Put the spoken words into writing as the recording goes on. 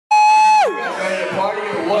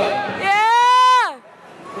What? Yeah!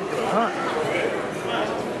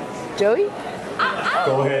 Joey?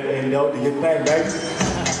 Go ahead and do your thing, baby.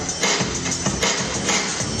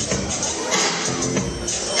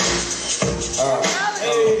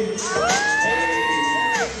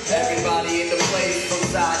 Everybody in the place from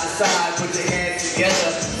side to side, put your hands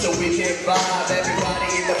together so we can vibe. Everybody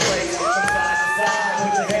in the place from side to side,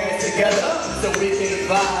 put your hands together so we can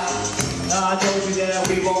vibe. I told you that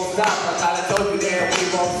we won't stop. I thought I told you that we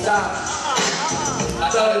won't stop. I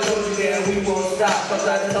thought I told you that we won't stop. I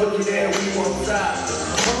thought I told you that we won't stop.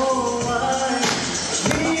 Oh, I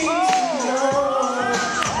need to know.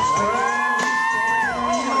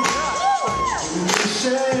 We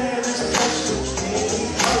share this special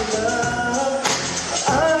thing of love.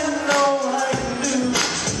 I know I can do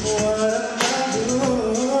what I do.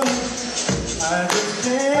 I just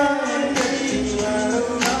can't get you out of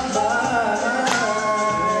my mind.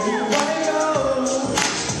 Where do I go?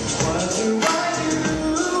 What do I do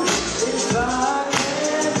if I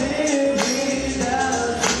can't live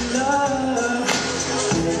without your love?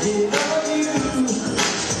 Thinking of you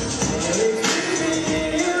makes me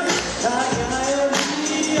feel like I am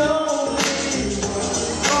the only one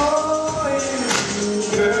for you.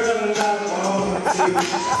 Girl, I want to be with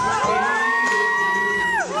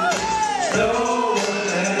you. No one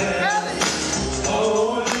else,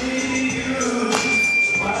 only you.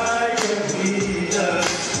 Why can't we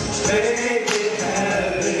just make it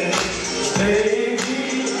happen? Baby,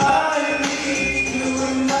 I need you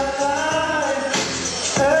in my life.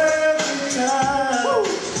 Every time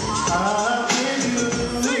I'm with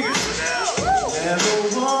you, never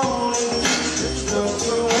wanted to come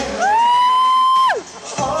away.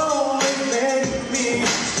 Always make me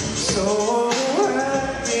so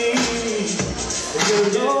happy. You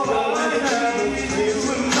know I need you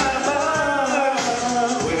in my life.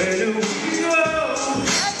 Where do we go?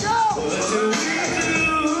 What do we do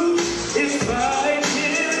if I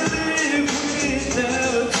can't live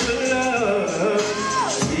without your love?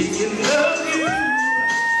 Speaking of you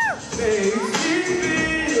makes me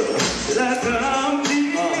feel like I'm the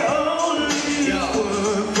only one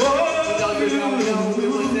for you. We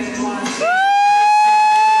was in one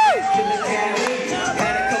killer candy,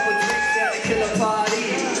 had a couple drinks at a killer party.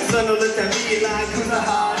 Son looked at me like who's a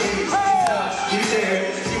hottie. You said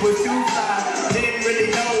she was too fly, didn't really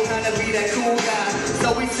know how to be that cool guy. So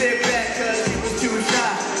we sit back cause he was too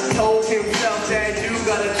shy. Told himself that you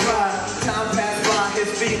gotta try. Time passed by, his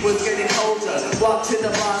feet was getting colder. Walked to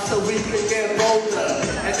the bar so we could get bolder.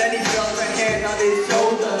 And then he felt a hand on his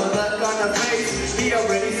shoulder. Look on her face, he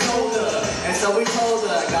already sold her. And so we told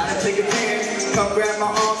her, gotta take a chance. Come grab my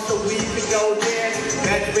arm so we can go dance.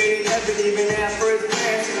 Match made in heaven even at first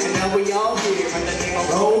glance. And now we all here in the name of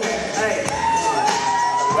romance. Hey.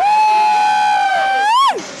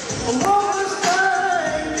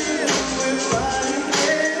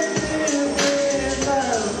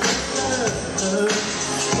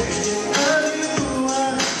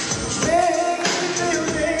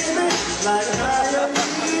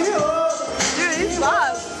 Dude, he's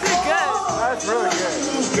live. Pretty good. That's really good.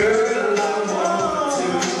 Girl, I want to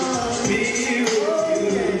be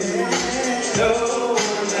with you. No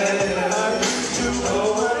one else, no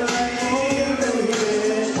one like you.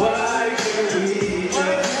 Why can't we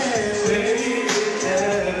just make it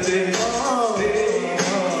happen? Baby,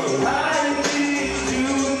 I need you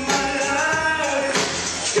in my life.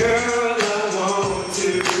 Girl, I want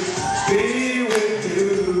to be with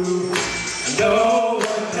you. No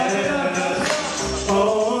one else,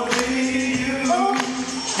 only you.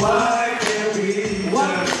 Why can't we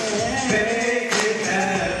just make it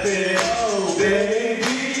happen? Oh,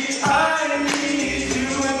 baby, I need you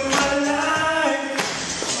in my life.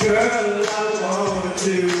 Girl, I want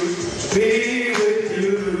to be with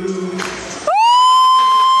you.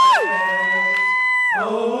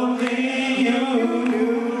 Only you.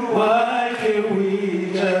 Why can't we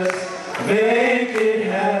just make it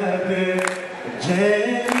happen?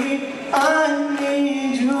 Jenny, I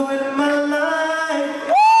need you in my life.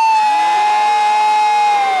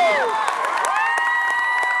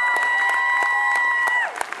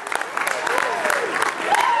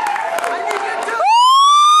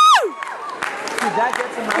 That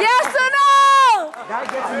gets him out. Yes or no? That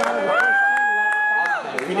gets him out of the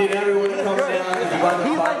first. We need everyone to come down.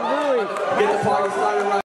 He's like Louis. Get the party started right.